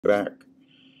back,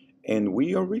 and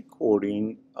we are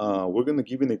recording. We're going to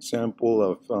give an example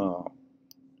of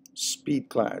Speed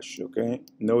KLAAASH. Okay,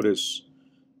 notice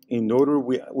in order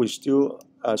we still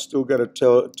got to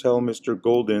tell Mr.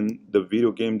 Golden, the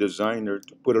video game designer,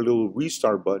 to put a little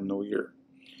restart button over here.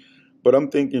 But I'm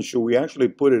thinking, should we actually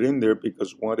put it in there?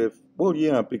 Because what if? Well,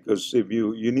 yeah, because if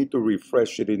you need to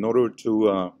refresh it in order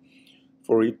to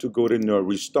for it to go to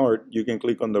restart, you can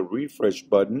click on the refresh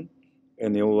button,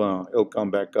 and it'll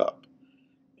come back up.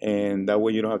 And that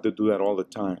way you don't have to do that all the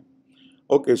time.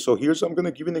 Okay, so I'm going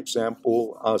to give you an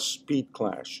example of Speed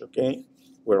KLAAASH, okay,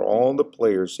 where all the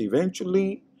players,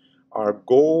 eventually our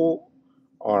goal,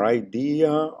 our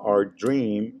idea, our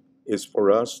dream is for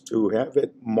us to have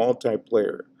it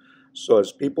multiplayer. So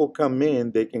as people come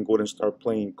in, they can go and start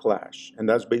playing Clash, and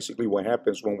that's basically what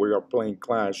happens when we are playing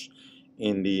Clash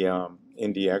in the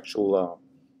actual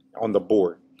on the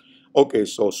board. Okay,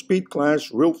 so Speed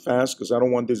KLAAASH real fast because I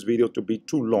don't want this video to be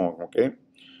too long. Okay,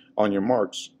 on your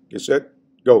marks, get set,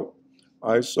 go.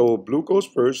 All right, so blue goes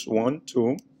first, one,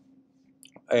 two,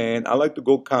 and I like to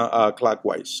go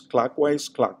clockwise, clockwise,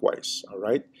 clockwise. All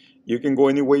right, you can go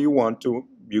any way you want to.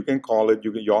 You can call it.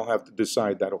 Y'all have to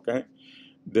decide that. Okay.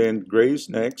 Then gray's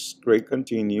next. Gray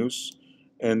continues,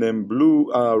 and then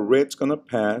red's gonna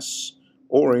pass.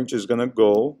 Orange is gonna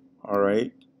go. All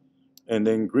right, and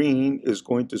then green is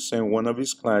going to send one of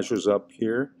his clashers up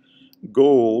here.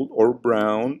 Gold or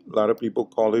brown, a lot of people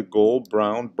call it gold,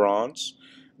 brown, bronze,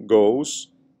 goes.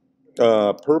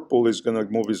 Purple is going to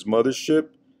move his mothership,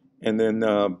 and then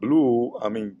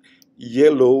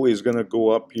yellow is going to go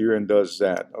up here and does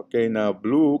that. Okay, now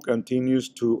blue continues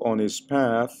to on his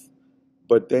path,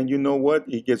 but then you know what?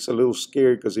 He gets a little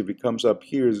scared because if he comes up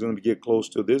here, he's going to get close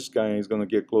to this guy, and he's going to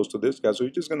get close to this guy, so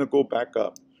he's just going to go back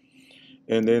up.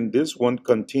 And then this one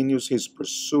continues his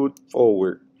pursuit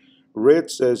forward. Red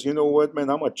says, you know what,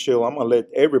 man, I'm going to chill. I'm going to let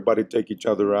everybody take each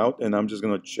other out, and I'm just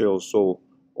going to chill. So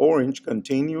orange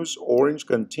continues,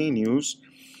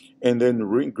 and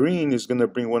then green is going to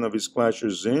bring one of his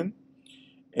clashers in,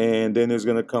 and then he's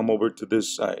going to come over to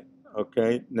this side.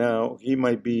 Okay, now he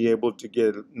might be able to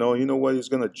get, no, you know what, he's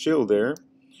going to chill there.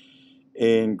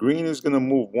 And green is going to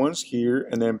move once here,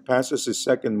 and then passes his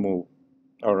second move.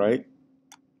 All right.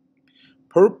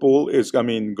 Gold is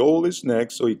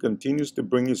next, so he continues to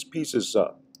bring his pieces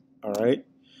up. All right.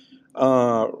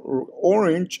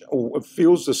 Orange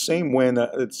feels the same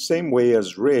way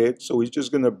as red, so he's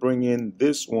just going to bring in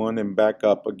this one and back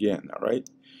up again. All right.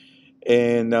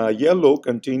 And yellow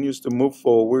continues to move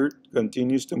forward, Now,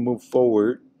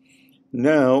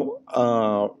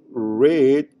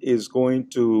 blue is going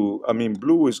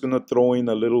to throw in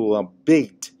a little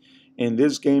bait. In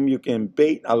this game, you can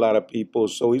bait a lot of people.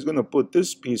 So he's going to put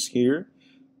this piece here.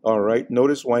 All right.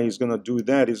 Notice why he's going to do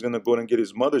that. He's going to go and get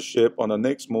his mothership on the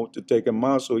next move to take him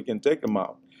out so he can take him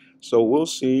out. So we'll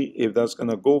see if that's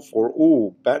going to go for,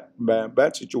 ooh,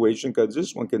 bad situation, because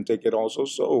this one can take it also.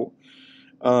 So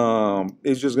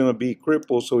it's just going to be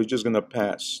crippled. So he's just going to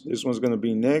pass. This one's going to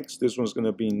be next. This one's going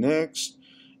to be next.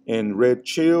 And red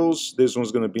chills. This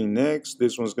one's going to be next.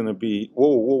 This one's going to be,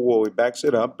 whoa, whoa, whoa. He backs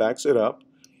it up.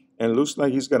 And it looks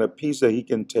like he's got a piece that he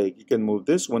can take. He can move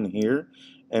this one here.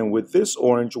 And with this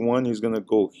orange one, he's going to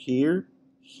go here,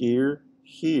 here,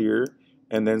 here,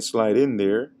 and then slide in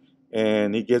there.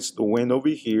 And he gets the win over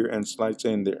here and slides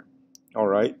in there. All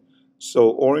right. So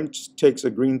orange takes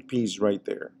a green piece right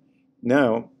there.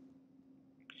 Now,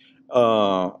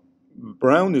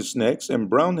 brown is next, and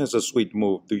brown has a sweet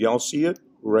move. Do y'all see it?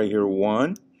 Right here,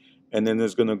 one. And then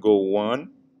it's going to go one,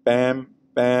 bam,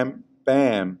 bam,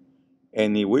 bam.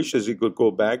 And he wishes he could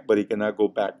go back, but he cannot go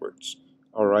backwards.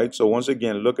 All right, so once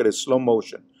again, look at it, slow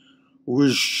motion.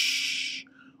 Whoosh,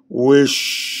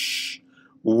 whoosh,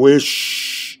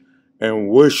 whoosh, and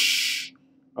whoosh.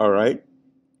 All right,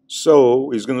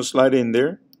 so he's going to slide in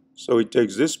there. So he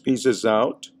takes these pieces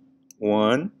out.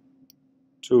 1,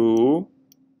 2,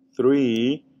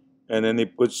 3, and then he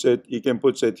can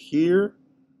put it here.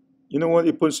 You know what?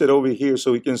 He puts it over here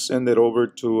so he can send it over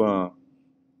to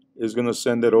is going to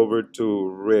send it over to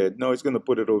red. No, he's going to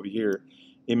put it over here.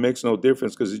 It makes no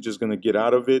difference because he's just going to get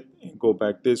out of it and go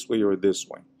back this way or this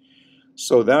way.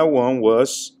 So that one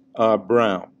was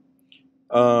brown.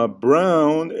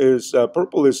 Purple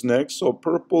is next. So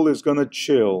purple is going to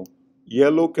chill.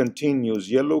 Yellow continues.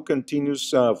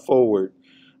 Forward.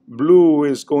 Blue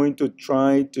is going to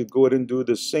try to go ahead and do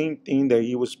the same thing that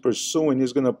he was pursuing.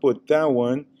 He's going to put that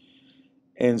one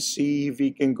and see if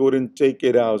he can go and take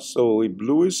it out. So if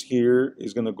blue is here,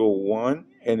 he's going to go 1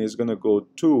 and he's going to go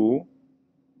 2.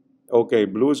 Okay,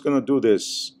 blue is going to do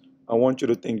this. I want you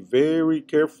to think very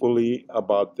carefully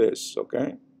about this,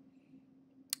 okay?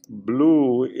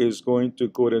 Blue is going to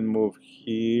go ahead and move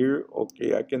here.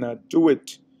 Okay, I cannot do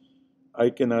it. I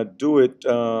cannot do it.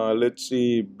 Let's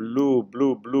see, blue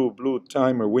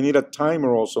timer. We need a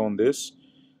timer also on this.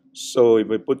 So if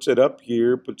it puts it up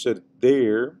here, puts it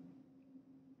there.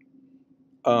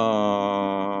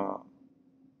 All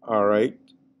right.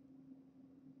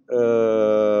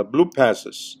 Blue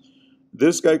passes.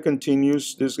 This guy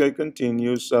continues. This guy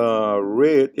continues.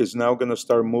 Red is now going to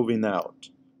start moving out.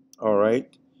 All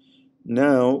right.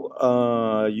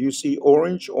 Now, you see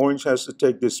orange. Orange has to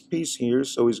take this piece here,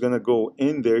 so he's going to go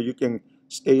in there. You can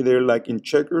stay there like in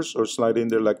checkers or slide in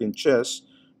there like in chess.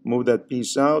 Move that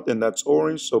piece out, and that's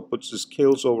orange, so puts his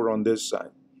kills over on this side.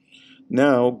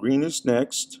 Now, green is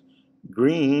next.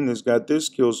 Green has got this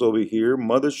kills over here.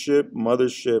 Mothership,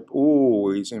 mothership.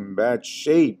 Ooh, he's in bad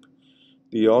shape.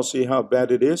 Do you all see how bad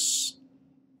it is?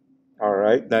 All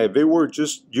right. Now, if it were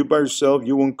just you by yourself,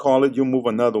 you wouldn't call it. You move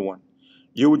another one.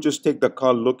 You would just take the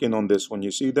call looking on this one.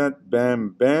 You see that?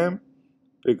 Bam, bam.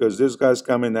 Because this guy's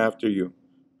coming after you.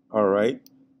 All right.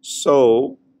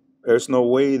 So there's no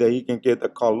way that he can get the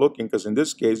call looking because in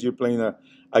this case, you're playing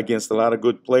against a lot of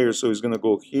good players. So he's going to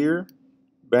go here.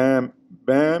 Bam,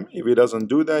 bam. If he doesn't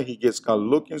do that, he gets caught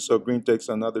looking. So green takes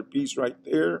another piece right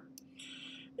there.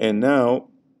 And now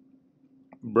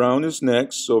brown is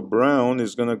next. So brown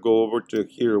is going to go over to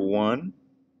here one.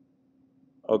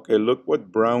 Okay, look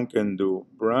what brown can do.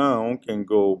 Brown can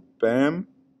go bam,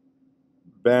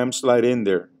 bam, slide in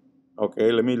there.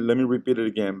 Okay, let me repeat it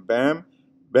again. Bam,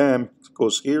 bam,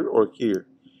 goes here or here.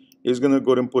 He's going to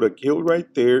go ahead and put a kill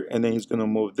right there, and then he's going to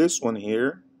move this one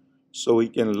here so he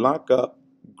can lock up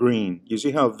green. You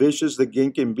see how vicious the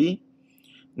game can be?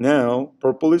 Now,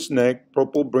 purple is next.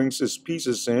 Purple brings his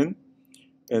pieces in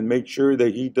and make sure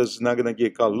that he does not going to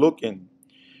get caught looking.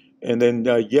 And then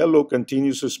yellow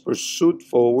continues his pursuit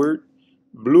forward.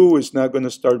 Blue is not going to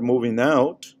start moving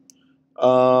out.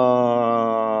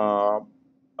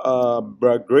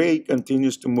 Gray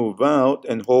continues to move out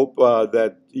and hope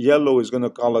that yellow is going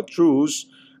to call a truce,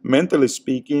 mentally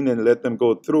speaking, and let them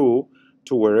go through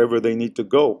to wherever they need to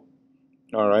go.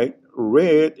 All right.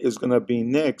 Red is going to be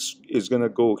next. Is going to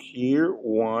go here,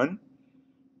 one,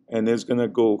 and it's going to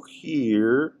go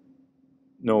here.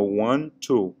 No, one,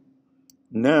 two.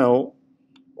 Now,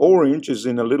 orange is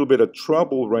in a little bit of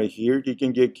trouble right here. He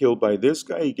can get killed by this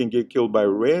guy. He can get killed by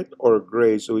red or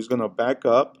gray. So he's going to back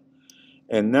up.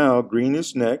 And now green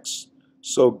is next.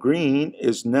 So green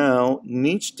is now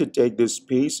needs to take this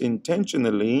piece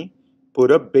intentionally,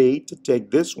 put a bait to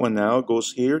take this one out.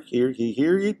 Goes here, here,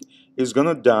 here he's going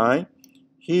to die.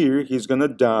 Here he's going to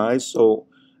die. So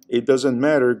it doesn't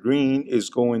matter. Green is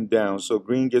going down. So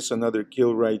green gets another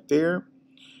kill right there.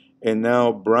 And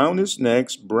now brown is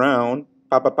next. Brown,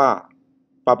 pa pa pa,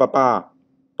 pa pa pa,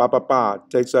 pa pa pa.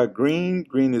 Takes out green.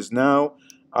 Green is now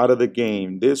out of the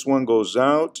game. This one goes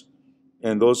out,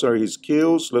 and those are his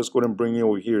kills. Let's go ahead and bring it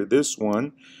over here. This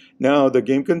one. Now the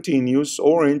game continues.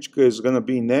 Orange is going to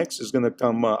be next. Is going to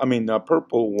come.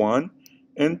 Purple 1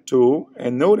 and 2.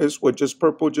 And notice what just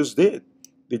purple just did.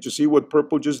 Did you see what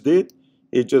purple just did?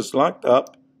 It just locked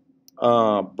up.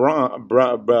 I'm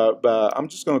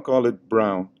just going to call it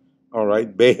brown. All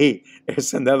right, Bay.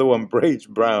 There's another one, Brage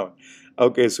Brown.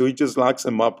 Okay, so he just locks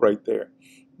him up right there.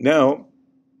 Now,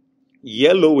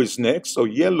 yellow is next. So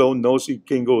yellow knows he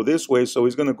can go this way, so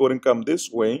he's going to go ahead and come this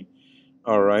way.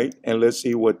 All right, and let's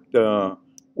see what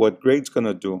Grade's going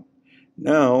to do.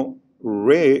 Now,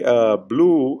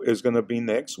 blue is going to be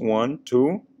next. 1,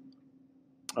 2.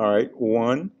 All right,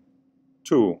 1,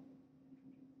 2.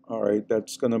 All right,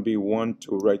 that's going to be 1,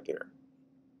 2 right there.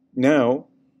 Now,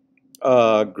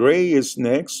 gray is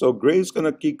next. So gray is going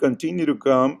to continue to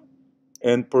come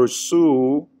and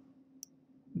pursue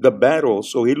the battle.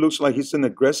 So he looks like he's an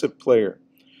aggressive player.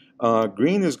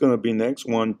 Green is going to be next.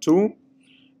 1, 2.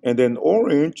 And then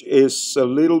orange is a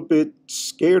little bit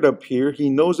scared up here. He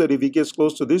knows that if he gets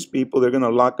close to these people, they're going to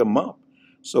lock him up.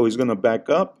 So he's going to back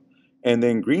up. And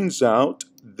then green's out.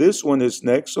 This one is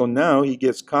next. So now he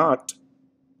gets caught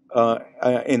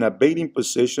in a baiting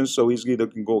position. So he's either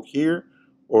can go here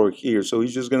or here. So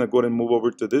he's just going to go ahead and move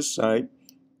over to this side.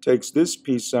 Takes this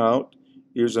piece out.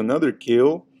 Here's another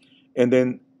kill. And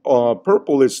then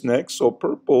purple is next. So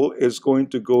purple is going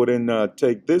to go ahead and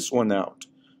take this one out.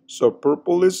 So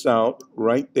purple is out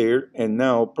right there. And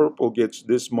now purple gets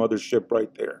this mothership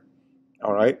right there.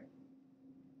 All right.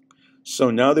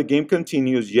 So now the game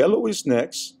continues. Yellow is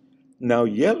next. Now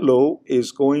yellow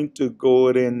is going to go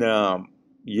ahead and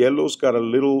yellow's got a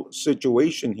little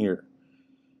situation here.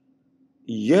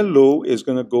 Yellow is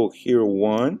going to go here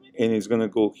 1, and it's going to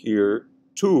go here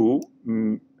 2,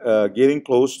 getting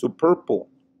close to purple.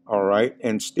 All right,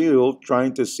 and still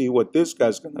trying to see what this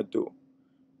guy's gonna do.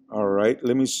 All right,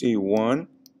 let me see. 1,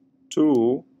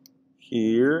 2,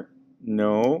 here,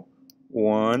 no,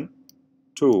 1,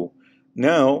 2.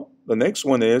 Now the next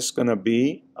one is gonna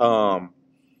be uh,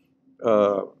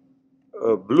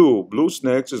 blue. Blue's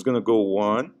next is gonna go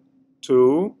 1,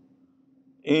 2,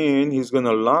 and he's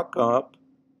gonna lock up.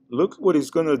 Look what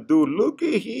he's gonna do. Look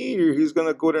at here. He's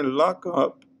gonna go ahead and lock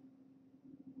up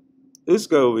this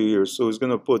guy over here. So he's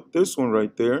gonna put this one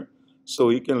right there so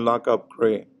he can lock up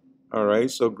gray. All right,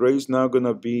 so gray's now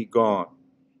gonna be gone.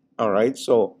 All right,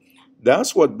 so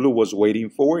that's what blue was waiting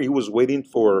for. He was waiting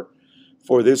for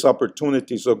this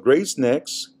opportunity. So gray's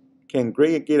next. Can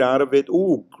gray get out of it?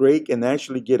 Ooh, gray can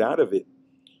actually get out of it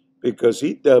because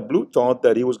the blue thought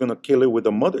that he was gonna kill it with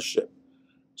a mothership.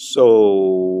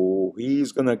 So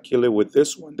he's gonna kill it with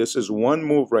this one. This is one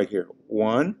move right here.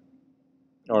 1.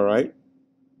 All right.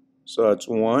 So that's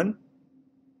 1.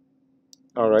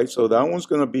 All right. So that one's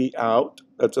gonna be out.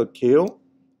 That's a kill,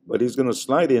 but he's gonna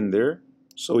slide in there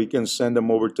so he can send them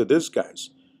over to this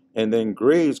guy's. And then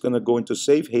gray is gonna go into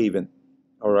safe haven.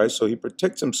 All right. So he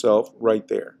protects himself right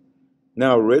there.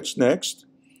 Now red's next.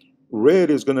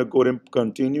 Red is gonna go and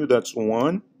continue. That's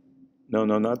 1. No,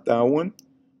 not that one.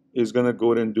 He's gonna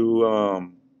go and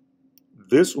do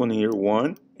this one here,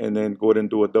 1, and then go ahead and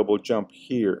do a double jump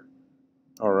here.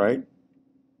 All right.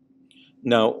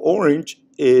 Now orange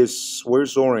is,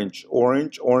 where's orange?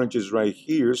 Orange is right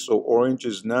here. So orange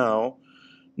is now,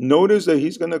 notice that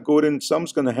he's going to go ahead and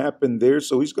something's going to happen there.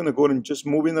 So he's going to go ahead and just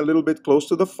moving a little bit close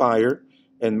to the fire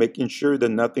and making sure that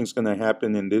nothing's going to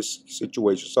happen in this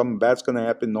situation. Something bad's going to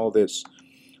happen in all this.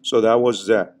 So that was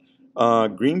that.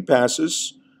 Green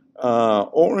passes.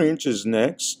 Orange is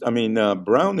next.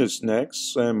 Brown is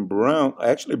next. And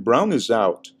brown is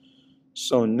out.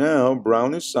 So now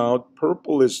brown is out.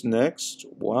 Purple is next.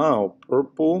 Wow,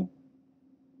 purple.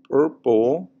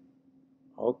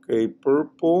 Okay,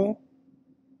 purple.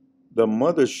 The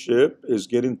mothership is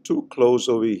getting too close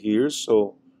over here.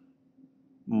 So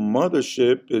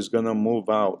mothership is going to move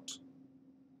out.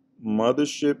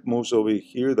 Mothership moves over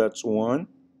here. That's 1.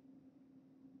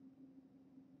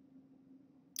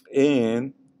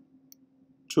 And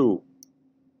 2.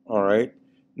 All right.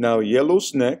 Now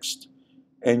yellow's next.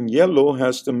 And yellow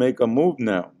has to make a move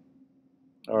now.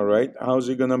 All right. How's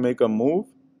he going to make a move?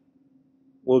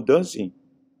 Well, does he?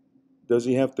 Does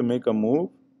he have to make a move?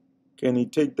 Can he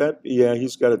take that? Yeah,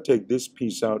 he's got to take this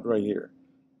piece out right here.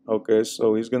 Okay,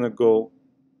 so he's going to go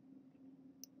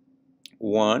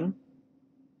 1,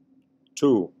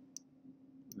 2.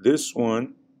 This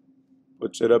one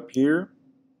puts it up here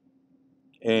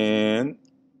and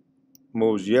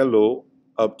moves yellow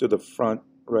up to the front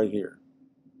right here.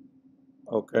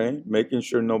 Okay, making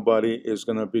sure nobody is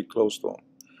going to be close to him.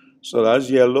 So that's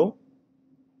yellow.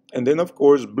 And then, of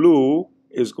course, blue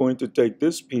is going to take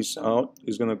this piece out.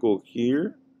 He's going to go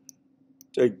here,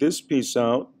 take this piece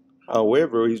out.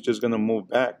 However, he's just going to move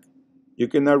back. You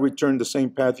cannot return the same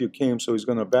path you came, so he's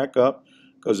going to back up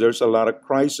because there's a lot of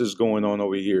crisis going on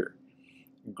over here.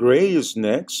 Gray is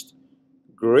next.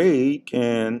 Gray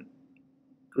can,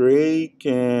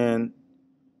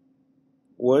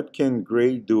 what can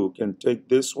gray do? Can take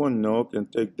this one? No. Can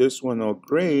take this one? No.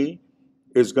 Gray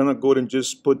is going to go and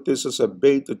just put this as a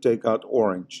bait to take out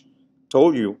orange.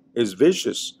 Told you, it's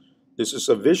vicious. This is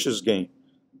a vicious game.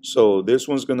 So this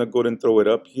one's going to go and throw it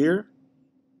up here.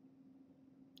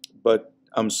 But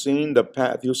I'm seeing the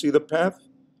path. You see the path?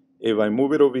 If I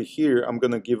move it over here, I'm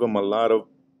going to give him a lot of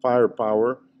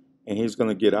firepower, and he's going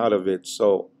to get out of it.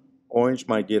 So orange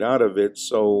might get out of it.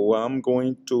 So I'm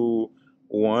going to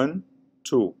 1,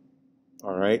 2.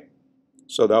 All right.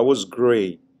 So that was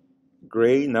gray.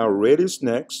 Gray. Now red is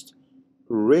next.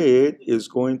 Red is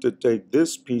going to take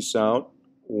this piece out,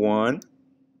 1,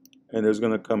 and it's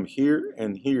going to come here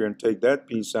and take that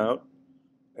piece out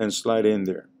and slide in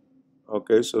there.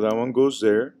 Okay, so that one goes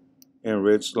there, and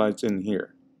red slides in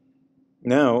here.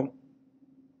 Now,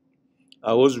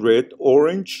 I was red.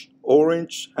 Orange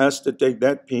has to take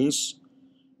that piece.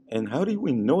 And how do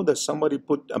we know that somebody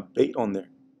put a bait on there?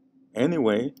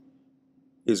 Anyway,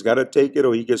 he's got to take it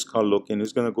or he gets caught looking.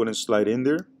 He's going to go and slide in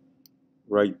there,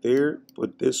 right there.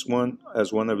 Put this one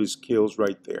as one of his kills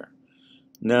right there.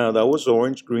 Now, that was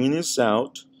orange. Green is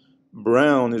out.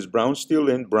 Brown still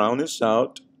in? Brown is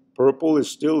out. Purple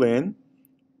is still in.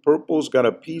 Purple's got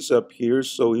a piece up here,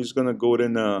 so he's going to go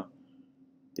and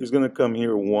he's going to come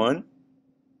here 1,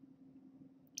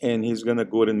 and he's going to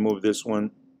go ahead and move this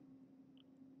one.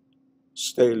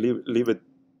 Leave it.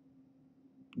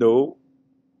 No.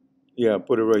 Yeah,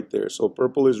 put it right there. So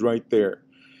purple is right there.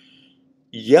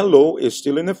 Yellow is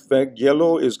still in effect.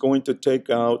 Yellow is going to take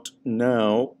out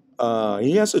now.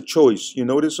 He has a choice. You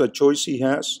notice a choice he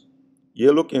has?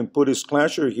 Yellow can put his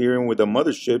clasher here and with the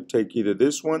mothership take either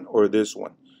this one or this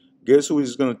one. Guess who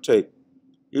he's going to take?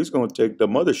 He's going to take the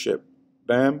mothership.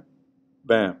 Bam,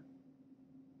 bam.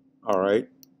 All right.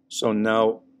 So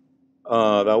now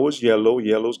that was yellow.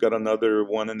 Yellow's got another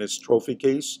one in his trophy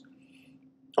case.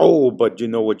 Oh, but you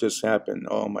know what just happened?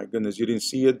 Oh my goodness, you didn't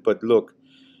see it, but look.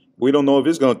 We don't know if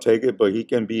he's going to take it, but he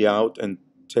can be out and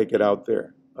take it out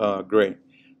there. Gray.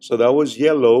 So that was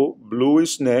yellow. Blue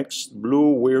is next.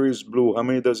 Blue, where is blue? How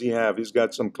many does he have? He's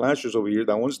got some clashes over here.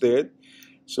 That one's dead.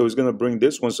 So he's going to bring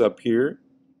this one's up here.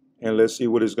 And let's see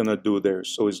what he's going to do there.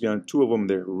 So he's got two of them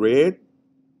there. Red.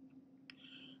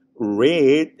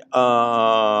 Red,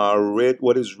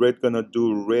 what is red going to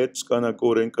do? Red's going to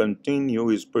go ahead and continue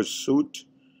his pursuit.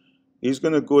 He's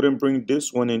going to go ahead and bring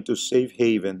this one into safe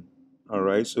haven. All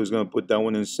right, so he's going to put that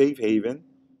one in safe haven.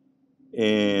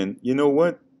 And you know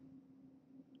what?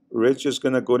 Red's just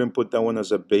going to go ahead and put that one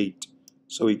as a bait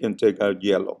so he can take out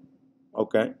yellow.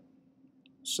 Okay,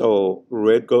 so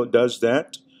red does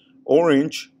that.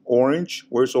 Orange,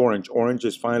 where's orange? Orange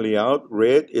is finally out.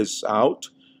 Red is out.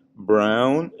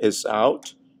 Brown is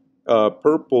out.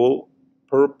 Purple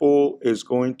is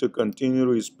going to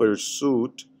continue his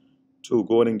pursuit to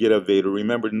go ahead and get a Vader.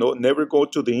 Remember, never go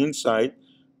to the inside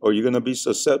or you're going to be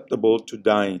susceptible to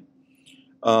dying.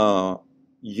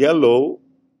 Yellow,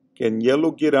 can yellow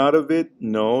get out of it?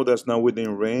 No, that's not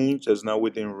within range. That's not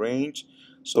within range.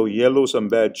 So yellow's in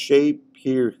bad shape.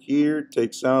 Here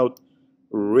takes out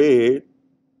red,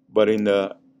 but in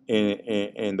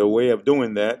the way of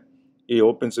doing that, he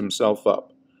opens himself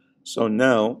up. So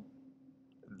now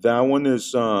that one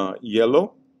is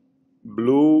yellow.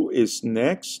 Blue is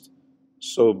next.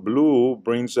 So blue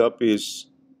brings up his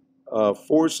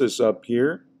forces up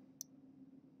here,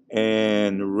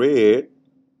 and red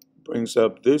brings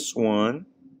up this one.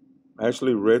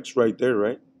 Actually, red's right there,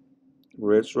 right?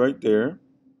 Red's right there.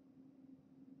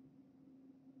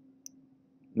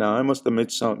 Now I must have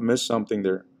missed something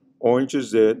there. Orange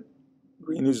is dead.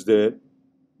 Green is dead.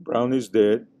 Brown is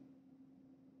dead.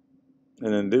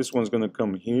 And then this one's going to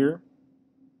come here.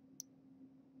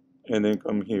 And then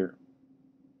come here.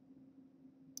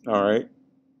 All right.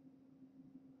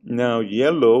 Now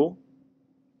yellow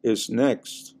is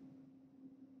next.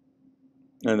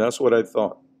 And that's what I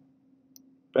thought.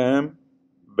 Bam,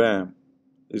 bam.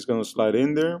 He's going to slide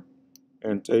in there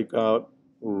and take out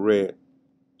red.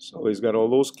 So he's got all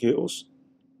those kills.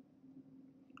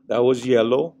 That was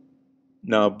yellow.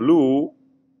 Now blue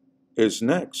is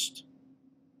next.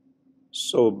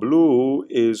 So blue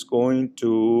is going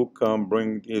to come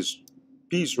bring his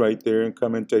piece right there and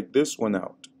come and take this one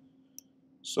out.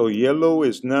 So yellow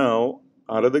is now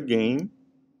out of the game.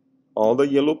 All the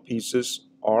yellow pieces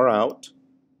are out.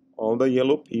 All the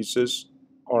yellow pieces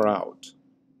are out.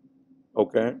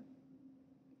 Okay?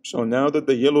 So now that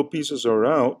the yellow pieces are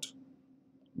out,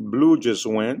 blue just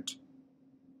went,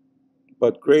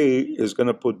 but gray is going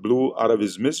to put blue out of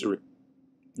his misery.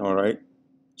 All right?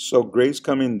 So gray's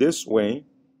coming this way.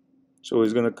 So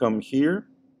he's going to come here,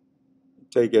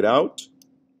 take it out,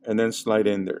 and then slide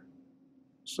in there.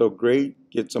 So gray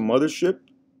gets a mothership,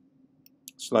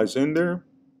 slides in there.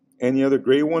 Any other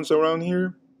gray ones around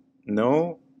here?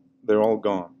 No, they're all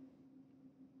gone.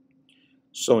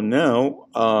 So now,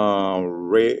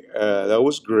 that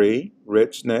was gray.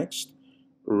 Red's next.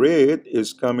 Red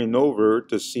is coming over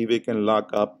to see if it can lock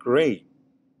up gray.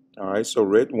 All right, so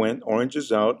red went, orange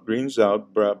is out, green's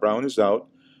out, brown is out.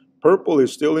 Purple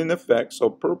is still in effect, so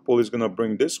purple is going to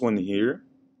bring this one here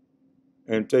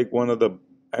and take one of the,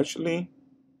 actually,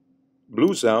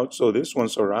 blue's out, so this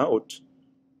ones are out.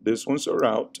 This ones are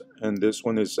out, and this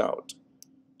one is out.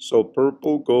 So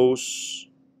purple goes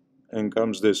and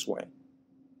comes this way.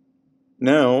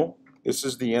 Now, this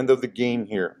is the end of the game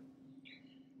here.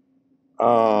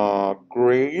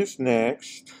 Gray is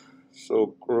next.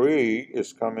 So gray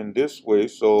is coming this way,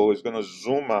 so it's going to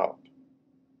zoom out.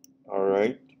 All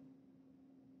right.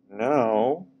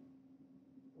 Now,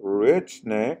 red's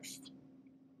next.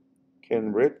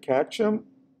 Can red catch him?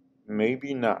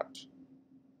 Maybe not.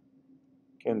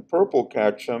 Can purple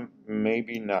catch him?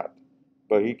 Maybe not.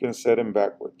 But he can set him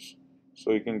backwards.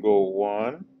 So he can go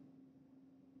 1,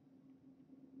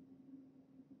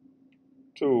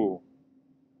 2.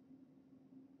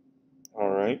 All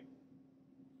right.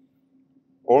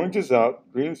 Orange is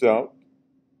out. Green's out.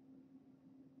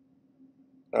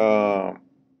 Brown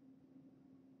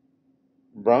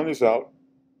is out.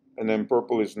 And then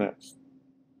purple is next.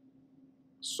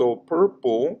 So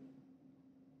purple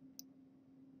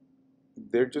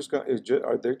they're just gonna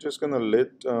are they just gonna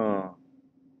let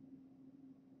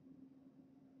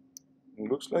it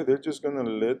looks like they're just gonna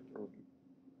let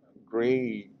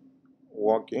gray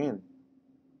walk in.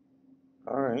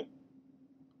 All right,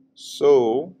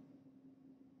 so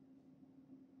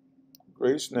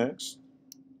gray's next,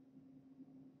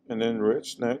 and then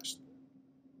red's next.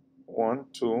 One,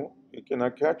 two. You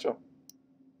cannot catch them.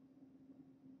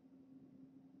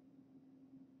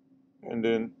 And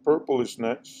then purple is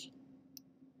next.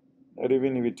 Not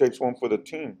even if he takes one for the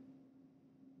team.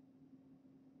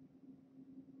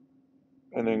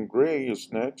 And then gray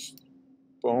is next.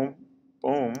 Boom,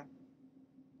 boom.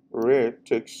 Red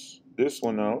takes this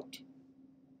one out.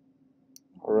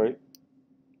 All right.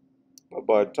 But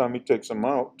by the time he takes them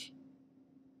out,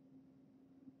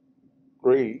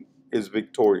 gray is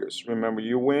victorious. Remember,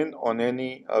 you win on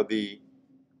any of the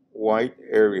white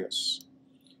areas.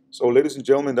 So, ladies and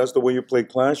gentlemen, that's the way you play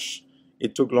Clash.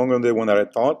 It took longer than the one that I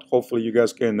thought. Hopefully, you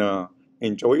guys can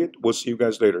enjoy it. We'll see you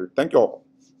guys later. Thank you all.